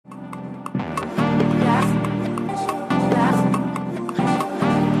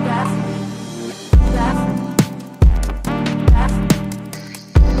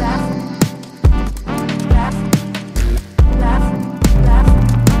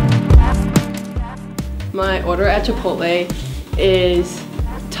My order at Chipotle is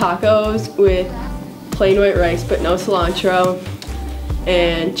tacos with plain white rice but no cilantro,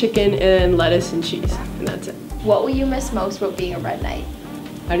 and chicken and lettuce and cheese, and that's it. What will you miss most about being a red knight?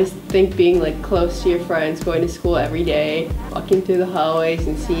 I just think being like close to your friends, going to school every day, walking through the hallways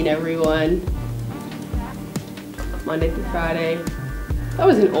and seeing everyone Monday through Friday. That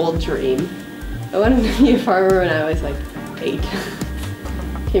was an old dream. I wanted to be a farmer when I was like 8.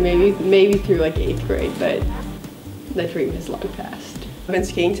 Okay, maybe through like 8th grade, but that dream has long passed. I've been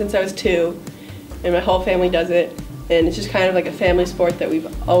skiing since I was 2, and my whole family does it, and it's just kind of like a family sport that we've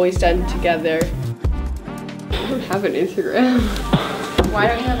always done together. I don't have an Instagram. Why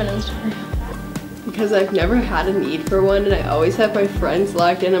don't you have an Instagram? Because I've never had a need for one, and I always have my friends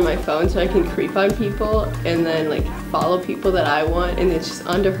logged in on my phone so I can creep on people and then like follow people that I want, and it's just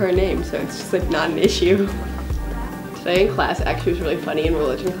under her name, so it's just like not an issue. Today in class actually was really funny. In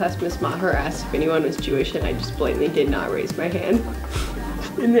religion class, Miss Maher asked if anyone was Jewish, and I just blatantly did not raise my hand.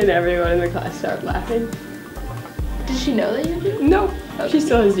 And then everyone in the class started laughing. Did she know that you were Jewish? No, she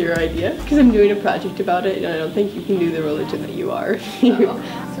still has zero idea, because I'm doing a project about it, and I don't think you can do the religion that you are. So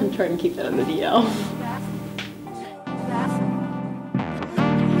I'm trying to keep that on the DL.